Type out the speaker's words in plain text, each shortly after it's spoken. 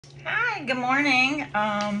Hi, good morning.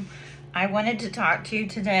 I wanted to talk to you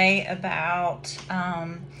today about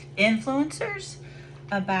influencers,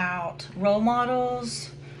 about role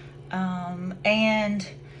models, and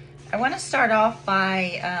I want to start off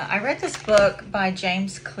by I read this book by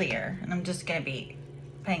James Clear, and I'm just going to be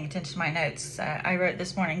paying attention to my notes I wrote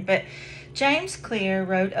this morning. But James Clear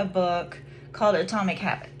wrote a book called Atomic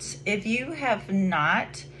Habits. If you have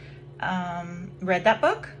not read that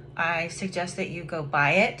book, I suggest that you go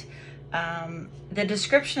buy it. The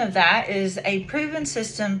description of that is a proven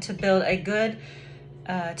system to build good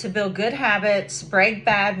habits, break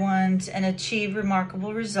bad ones, and achieve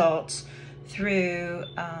remarkable results through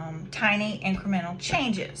tiny incremental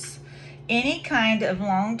changes. Any kind of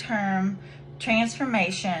long-term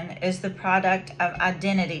transformation is the product of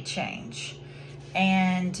identity change.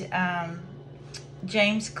 And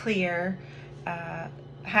James Clear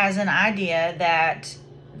has an idea that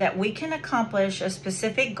we can accomplish a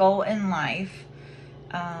specific goal in life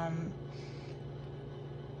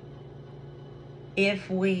if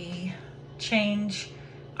we change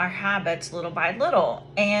our habits little by little.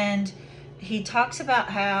 And he talks about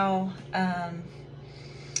how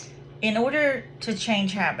in order to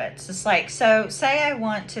change habits, it's like, so say I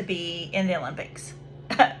want to be in the Olympics,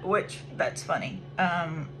 which that's funny.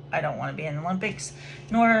 I don't want to be in the Olympics,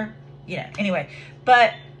 nor, anyway,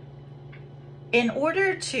 but in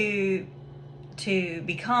order to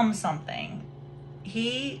become something,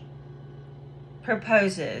 he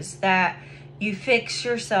proposes that you fix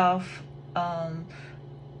yourself on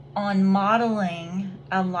modeling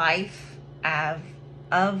a life of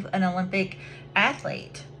an Olympic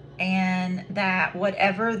athlete, and that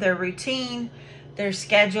whatever their routine, their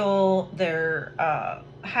schedule, their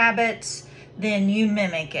habits, then you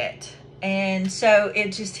mimic it. And so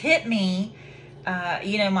it just hit me.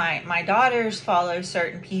 My daughters follow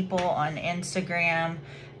certain people on Instagram,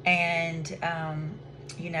 and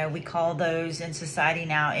we call those in society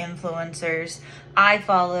now influencers. I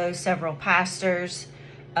follow several pastors,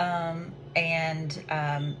 and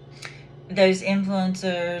those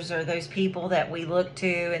influencers, or those people that we look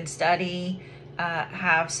to and study,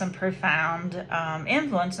 have some profound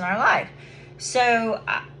influence in our life. So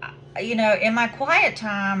in my quiet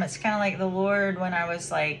time, it's kind of like the Lord, when I was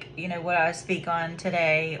like, what I speak on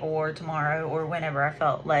today or tomorrow or whenever I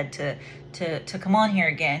felt led to come on here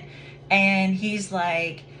again. And he's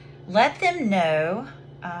like, let them know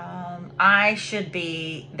I should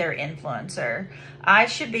be their influencer. I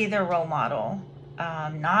should be their role model.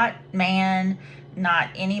 Not man, not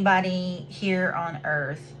anybody here on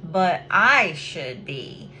earth, but I should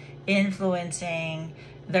be influencing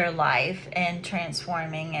their life and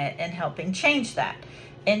transforming it and helping change that.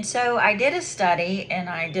 And so I did a study, and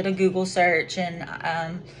I did a Google search, and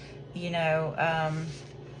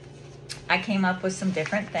I came up with some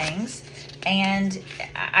different things, and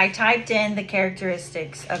I typed in the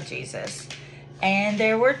characteristics of Jesus, and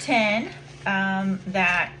there were 10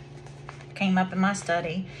 that came up in my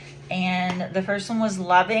study. And the first one was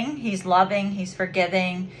loving. He's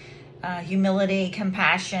forgiving, humility,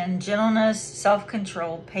 compassion, gentleness,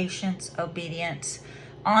 self-control, patience, obedience,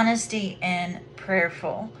 honesty, and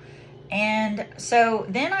prayerful. And so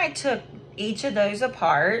then I took each of those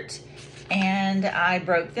apart, and I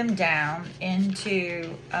broke them down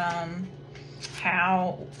into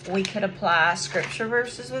how we could apply scripture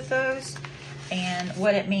verses with those and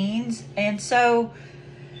what it means. And so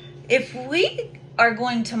if we are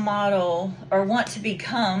going to model or want to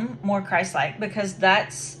become more Christ-like, because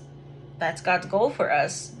that's God's goal for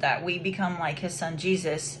us, that we become like his son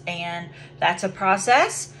Jesus. And that's a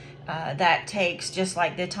process that takes, just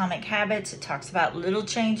like the Atomic Habits, it talks about little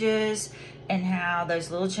changes and how those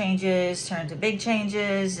little changes turn to big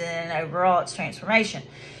changes, and overall it's transformation.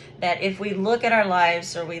 That if we look at our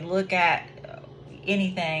lives, or we look at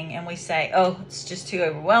anything and we say, oh, it's just too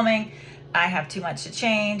overwhelming, I have too much to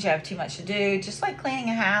change, I have too much to do, just like cleaning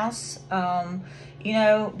a house,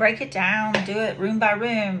 break it down, do it room by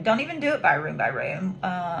room. Don't even do it by room.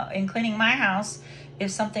 In cleaning my house,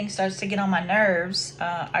 if something starts to get on my nerves,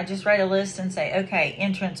 I just write a list and say, okay,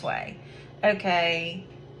 entranceway, okay,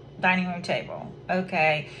 dining room table,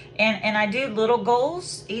 okay. And I do little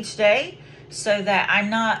goals each day so that I'm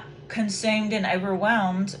not consumed and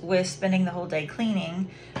overwhelmed with spending the whole day cleaning,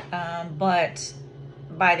 but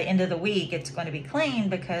by the end of the week, it's going to be clean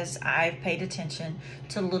because I've paid attention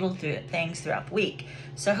to little things throughout the week.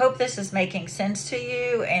 So I hope this is making sense to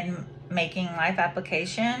you and making life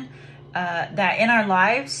application, that in our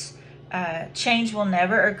lives, change will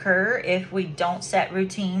never occur if we don't set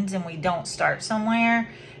routines and we don't start somewhere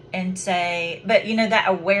and say, but that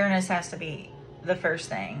awareness has to be the first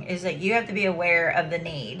thing, is that you have to be aware of the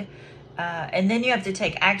need. And then you have to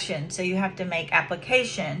take action. So you have to make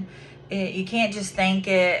application. You can't just think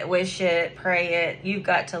it, wish it, pray it. You've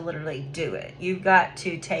got to literally do it. You've got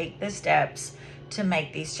to take the steps to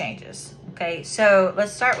make these changes. Okay, so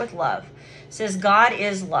let's start with love. It says God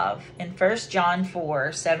is love. In 1 John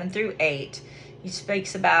 4, 7 through 8, he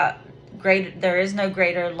speaks about there is no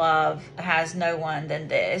greater love has no one than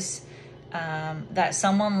this, that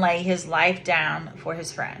someone lay his life down for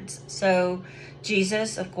his friends. So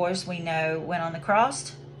Jesus, of course, we know, went on the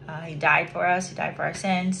cross. He died for us. He died for our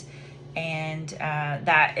sins. And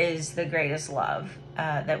that is the greatest love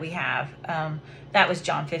that we have. That was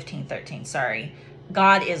John 15:13. Sorry.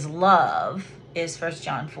 God is love is 1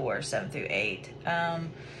 John 4, 7 through 8.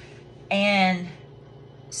 And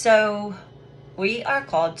so we are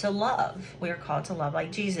called to love. We are called to love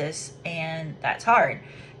like Jesus. And that's hard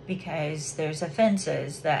because there's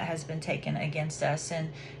offenses that has been taken against us.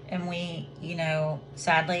 And we,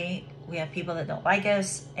 sadly, we have people that don't like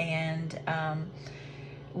us. And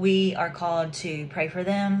we are called to pray for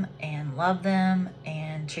them and love them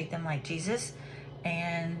and treat them like Jesus.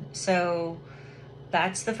 And so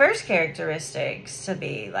that's the first characteristics, to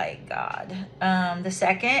be like God. The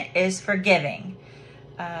second is forgiving.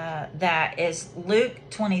 That is Luke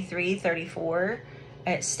 23:34.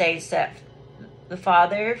 It states that the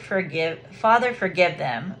Father forgive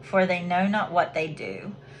them, for they know not what they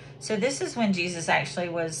do. So this is when Jesus actually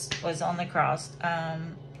was on the cross,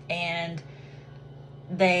 and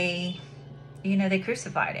they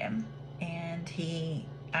crucified him, and he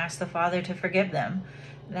asked the Father to forgive them,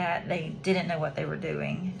 that they didn't know what they were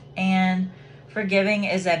doing. And forgiving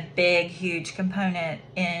is a big, huge component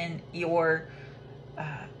in your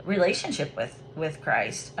relationship with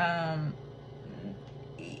Christ.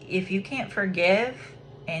 If you can't forgive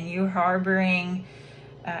and you're harboring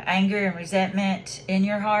anger and resentment in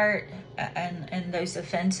your heart, and those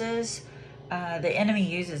offenses, the enemy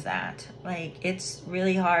uses that. Like, it's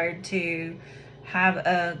really hard to have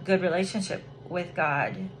a good relationship with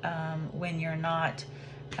God when you're not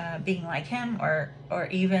being like him, or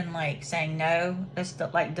even like saying no. That's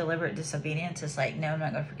like deliberate disobedience. It's like, no, I'm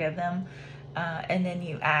not going to forgive them. And then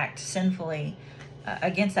you act sinfully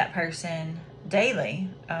against that person daily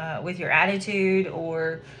with your attitude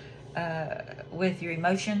or with your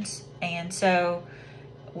emotions. And so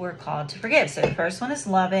we're called to forgive. So the first one is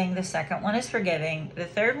loving. The second one is forgiving. The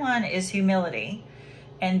third one is humility.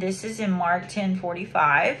 And this is in Mark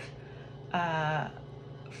 10:45.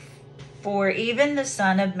 For even the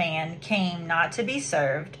Son of Man came not to be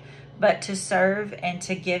served, but to serve and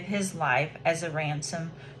to give his life as a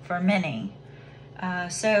ransom for many.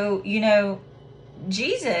 So,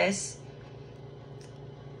 Jesus,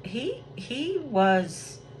 he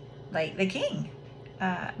was like the king.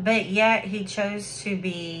 But yet he chose to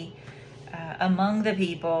be among the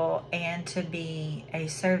people and to be a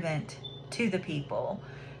servant to the people.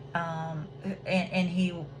 And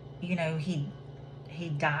he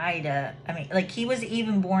died. He was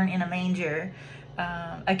even born in a manger,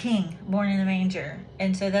 a king born in a manger.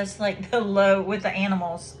 And so that's like the low with the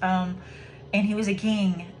animals. And he was a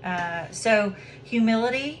king. So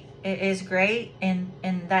humility is great. And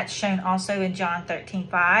that's shown also in John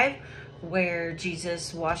 13:5, where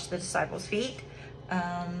Jesus washed the disciples' feet.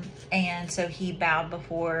 And so he bowed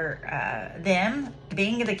before them,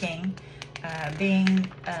 being the king,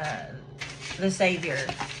 being the Savior.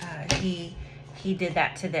 He did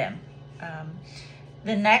that to them.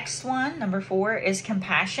 The next one, number 4, is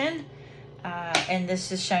compassion. And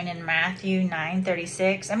this is shown in Matthew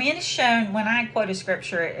 9:36. It's shown, when I quote a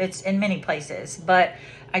scripture, it's in many places, but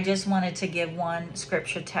I just wanted to give one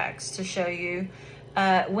scripture text to show you.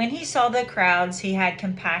 When he saw the crowds, he had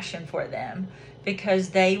compassion for them, because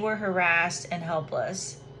they were harassed and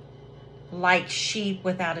helpless, like sheep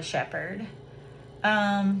without a shepherd.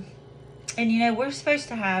 And we're supposed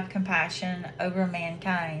to have compassion over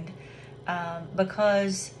mankind,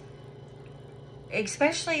 because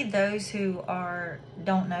especially those who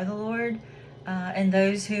don't know the Lord, and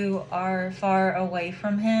those who are far away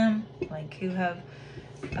from him, like who have,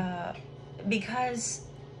 because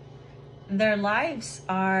their lives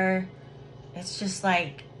are, it's just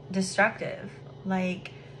like destructive.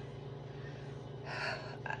 Like,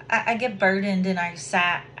 I get burdened and I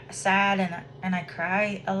sad and I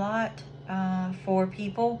cry a lot for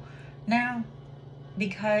people now,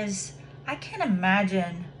 because I can't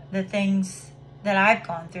imagine the things that I've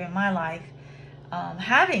gone through in my life,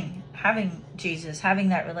 having Jesus, having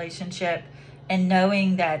that relationship, and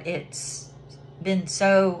knowing that it's been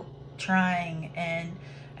so trying and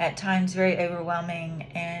at times very overwhelming,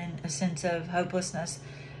 and a sense of hopelessness.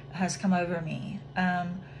 has come over me.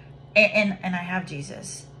 And I have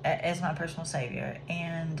Jesus as my personal Savior,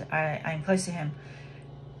 and I'm close to Him.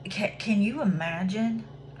 Can you imagine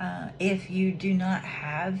if you do not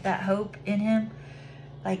have that hope in Him?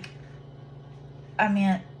 Like, I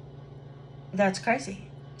mean, that's crazy.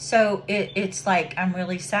 So it's like I'm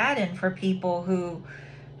really saddened for people who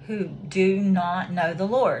do not know the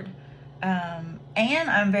Lord. And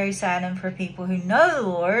I'm very saddened for people who know the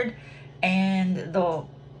Lord, and the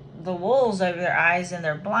wool's over their eyes, and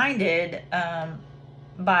they're blinded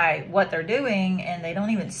by what they're doing, and they don't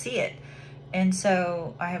even see it. And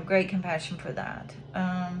so I have great compassion for that.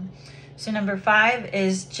 So number 5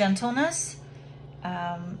 is gentleness.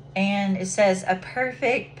 And it says a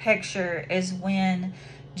perfect picture is when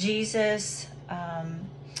Jesus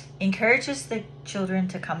encourages the children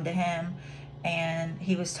to come to Him, and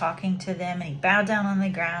He was talking to them, and He bowed down on the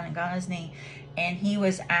ground and got on His knee, and He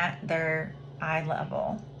was at their eye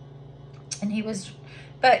level. And He was,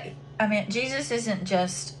 but I mean, Jesus isn't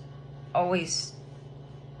just always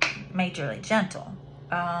majorly gentle.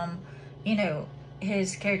 You know,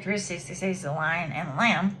 His characteristics, He says the lion and the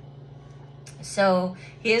lamb. So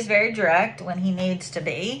He is very direct when He needs to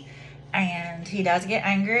be, and He does get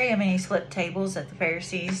angry. I mean, He flipped tables at the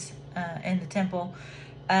Pharisees in the temple.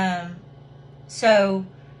 So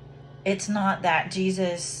it's not that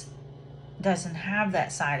Jesus doesn't have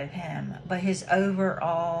that side of Him, but His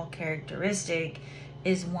overall characteristic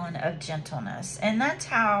is one of gentleness. And that's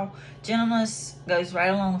how gentleness goes right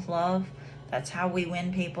along with love. That's how we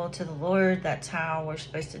win people to the Lord. That's how we're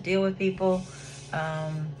supposed to deal with people.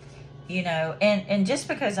 You know, and just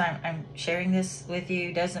because I'm sharing this with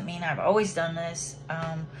you doesn't mean I've always done this.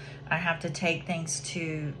 I have to take things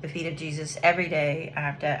to the feet of Jesus every day. I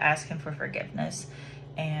have to ask Him for forgiveness.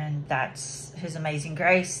 And that's His amazing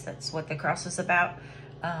grace. That's what the cross is about.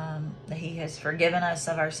 That He has forgiven us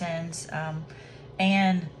of our sins.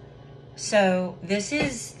 And so this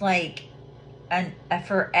is like a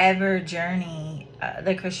forever journey,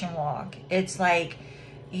 the Christian walk. It's like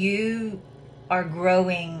you are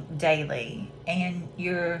growing daily, and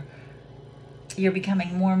you're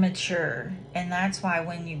becoming more mature. And that's why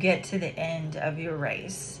when you get to the end of your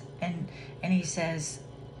race, and He says,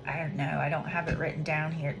 I don't know, I don't have it written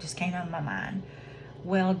down here, it just came out of my mind.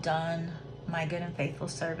 Well done, my good and faithful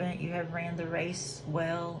servant, you have ran the race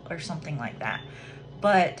well, or something like that.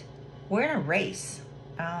 But we're in a race,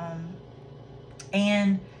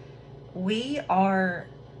 and we are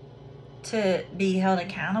to be held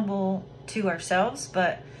accountable to ourselves,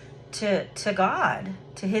 but to God,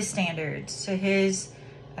 to His standards, to His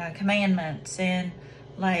commandments, and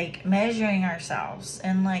like measuring ourselves,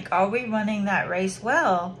 and like, are we running that race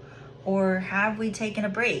well, or have we taken a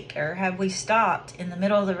break, or have we stopped in the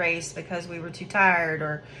middle of the race because we were too tired,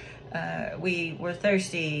 or we were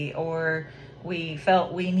thirsty, or we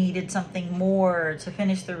felt we needed something more to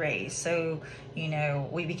finish the race, so you know,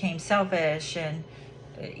 we became selfish, and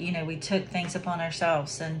you know, we took things upon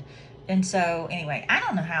ourselves. And so anyway, I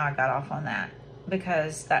don't know how I got off on that,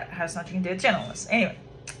 because that has nothing to do with gentleness. Anyway,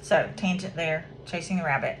 so tangent there, chasing the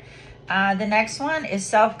rabbit. The next one is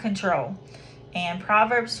self-control. And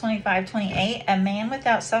Proverbs 25:28, a man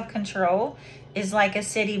without self-control is like a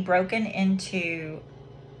city broken into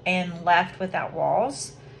and left without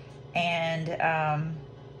walls. And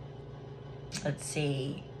let's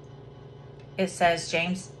see, it says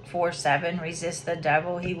James 4:7, resist the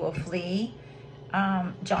devil, he will flee.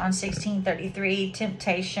 John 16:33,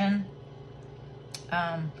 temptation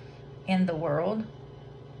in the world.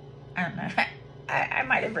 I don't know. I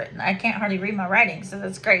might have written. I can't hardly read my writing, so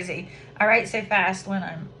that's crazy. I write so fast when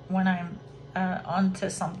I'm onto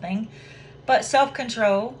something. But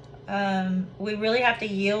self-control, we really have to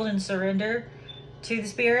yield and surrender to the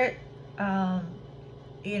Spirit,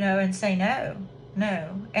 you know, and say no.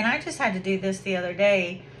 And I just had to do this the other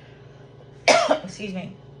day. Excuse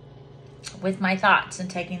me. With my thoughts and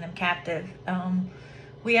taking them captive.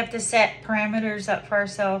 We have to set parameters up for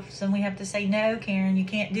ourselves, and we have to say, no, Karen, you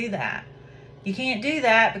can't do that. You can't do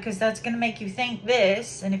that, because that's going to make you think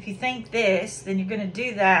this, and if you think this, then you're going to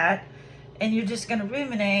do that, and you're just going to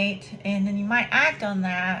ruminate, and then you might act on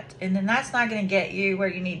that, and then that's not going to get you where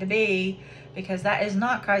you need to be, because that is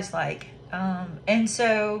not Christ-like. And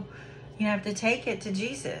so you have to take it to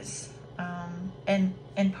Jesus.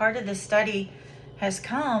 And part of the study has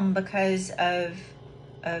come because of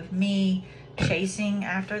me chasing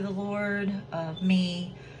after the Lord, of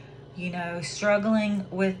me, you know, struggling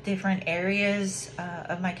with different areas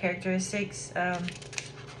of my characteristics.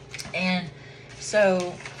 And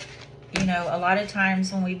so, you know, a lot of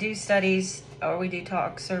times when we do studies, or we do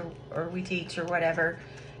talks, or we teach, or whatever,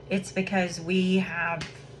 it's because we have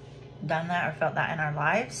done that or felt that in our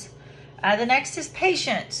lives. The next is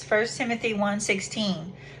patience. 1 Timothy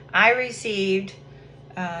 1:16. I received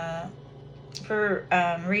for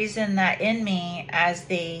reason that in me as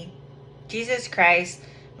the Jesus Christ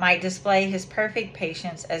might display his perfect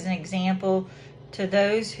patience as an example to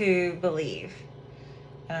those who believe.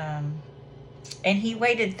 And he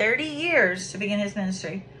waited 30 years to begin his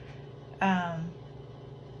ministry.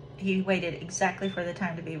 He waited exactly for the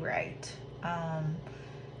time to be right.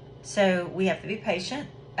 So we have to be patient.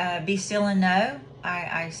 Be still and know.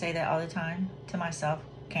 I say that all the time to myself.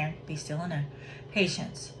 Karen, be still and know.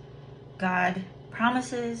 Patience. God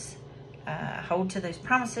promises. Hold to those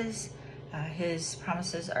promises. His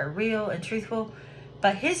promises are real and truthful.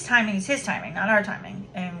 But his timing is his timing, not our timing.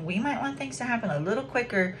 And we might want things to happen a little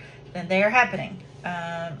quicker than they are happening.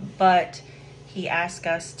 But he asks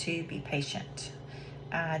us to be patient.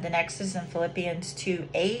 The next is in Philippians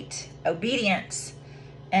 2:8. Obedience.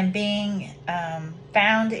 And being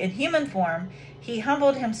found in human form, he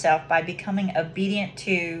humbled himself by becoming obedient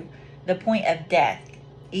to the point of death,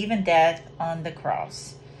 even death on the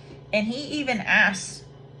cross. And he even asked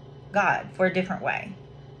God for a different way.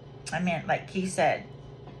 I mean, like he said,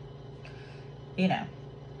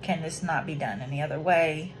 can this not be done any other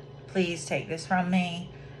way? Please take this from me.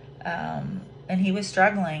 And he was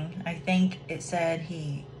struggling. I think it said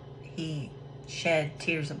he shed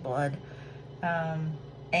tears of blood.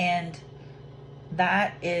 And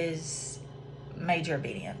that is major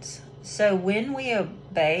obedience. So when we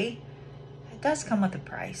obey, it does come with a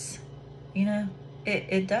price.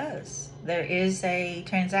 It does. There is a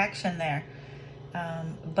transaction there.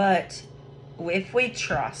 But if we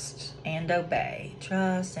trust and obey,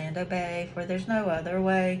 for there's no other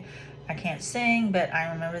way. I can't sing, but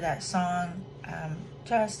I remember that song,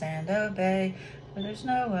 trust and obey, for there's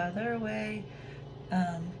no other way.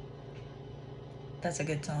 That's a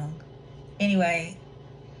good song. Anyway,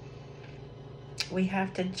 we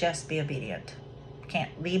have to just be obedient.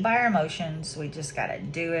 Can't lead by our emotions. We just got to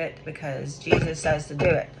do it because Jesus says to do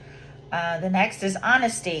it. The next is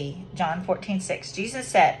honesty. John 14:6. Jesus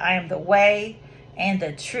said, I am the way and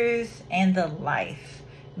the truth and the life.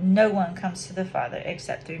 No one comes to the Father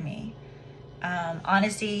except through me.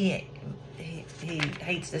 Honesty, he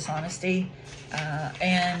hates dishonesty.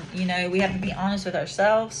 And, we have to be honest with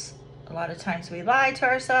ourselves. A lot of times we lie to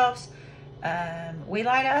ourselves. We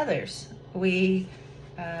lie to others. We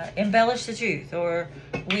embellish the truth. Or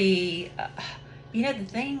we, the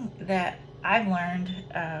thing that I've learned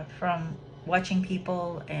from watching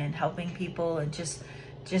people and helping people and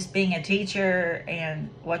just being a teacher and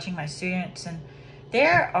watching my students, and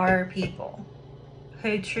there are people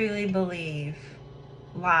who truly believe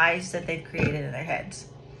lies that they've created in their heads.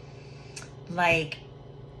 Like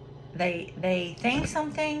they think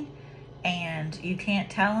something and you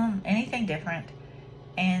can't tell them anything different,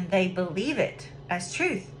 and they believe it as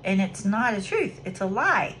truth, and it's not a truth, it's a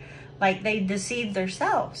lie. Like they deceive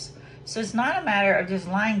themselves. So it's not a matter of just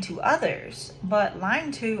lying to others, but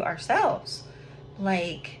lying to ourselves.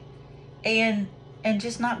 And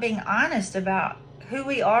just not being honest about who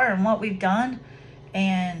we are and what we've done,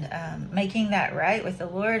 and making that right with the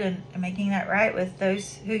Lord, and making that right with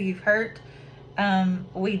those who you've hurt.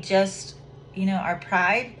 We just, our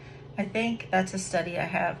pride, I think that's a study I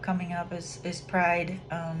have coming up is pride,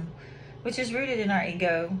 which is rooted in our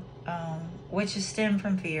ego, which is stemmed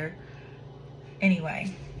from fear.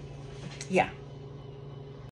 Anyway, yeah.